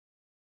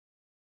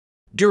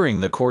During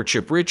the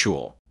courtship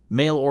ritual,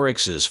 male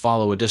oryxes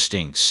follow a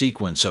distinct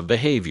sequence of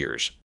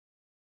behaviors.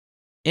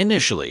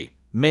 Initially,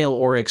 male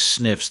oryx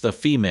sniffs the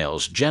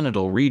female's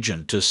genital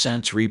region to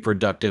sense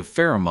reproductive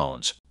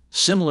pheromones,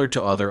 similar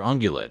to other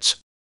ungulates.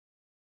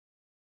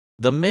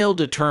 The male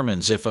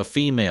determines if a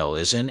female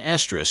is in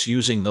estrus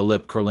using the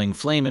lip-curling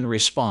Flehmen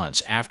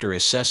response after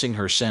assessing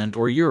her scent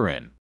or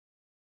urine.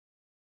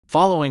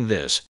 Following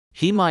this,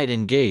 he might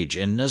engage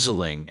in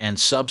nuzzling and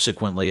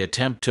subsequently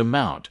attempt to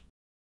mount.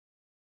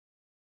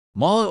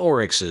 Male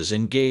oryxes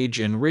engage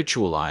in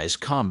ritualized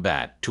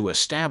combat to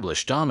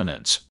establish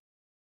dominance.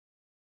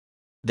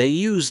 They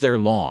use their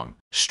long,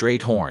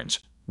 straight horns,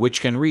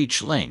 which can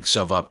reach lengths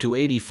of up to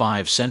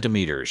 85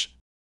 centimeters.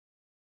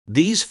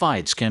 These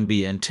fights can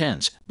be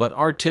intense but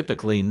are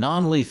typically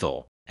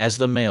non-lethal, as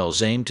the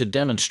males aim to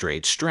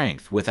demonstrate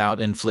strength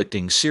without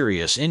inflicting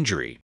serious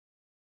injury.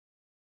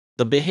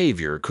 The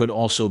behavior could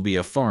also be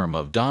a form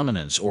of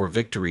dominance or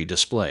victory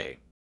display.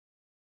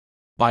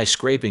 By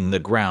scraping the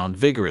ground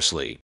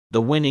vigorously,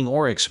 the winning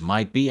oryx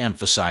might be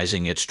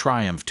emphasizing its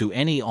triumph to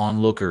any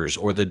onlookers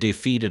or the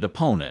defeated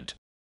opponent.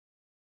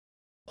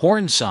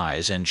 Horn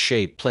size and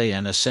shape play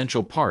an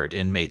essential part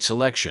in mate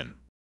selection.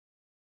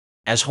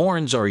 As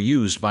horns are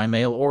used by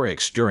male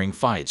oryx during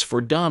fights for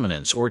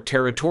dominance or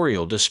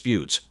territorial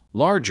disputes,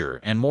 larger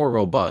and more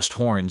robust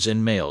horns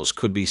in males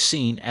could be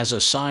seen as a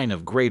sign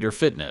of greater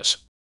fitness.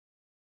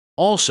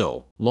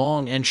 Also,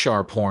 long and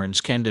sharp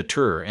horns can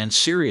deter and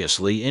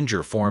seriously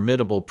injure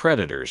formidable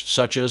predators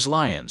such as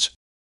lions.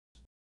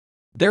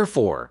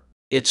 Therefore,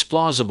 it's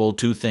plausible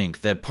to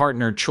think that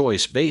partner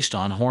choice based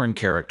on horn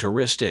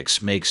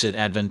characteristics makes it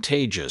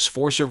advantageous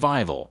for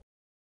survival.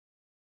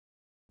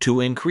 To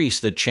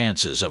increase the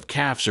chances of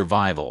calf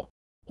survival,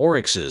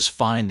 oryxes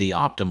find the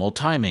optimal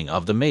timing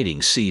of the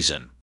mating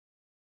season.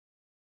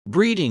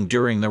 Breeding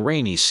during the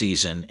rainy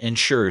season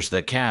ensures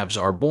that calves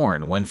are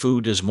born when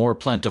food is more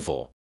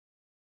plentiful.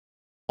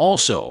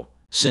 Also,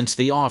 since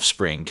the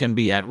offspring can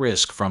be at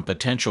risk from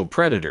potential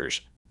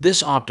predators,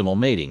 this optimal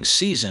mating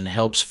season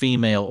helps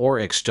female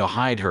oryx to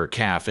hide her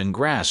calf in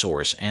grass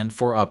or sand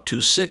for up to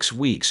 6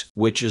 weeks,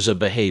 which is a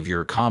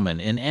behavior common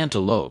in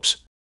antelopes.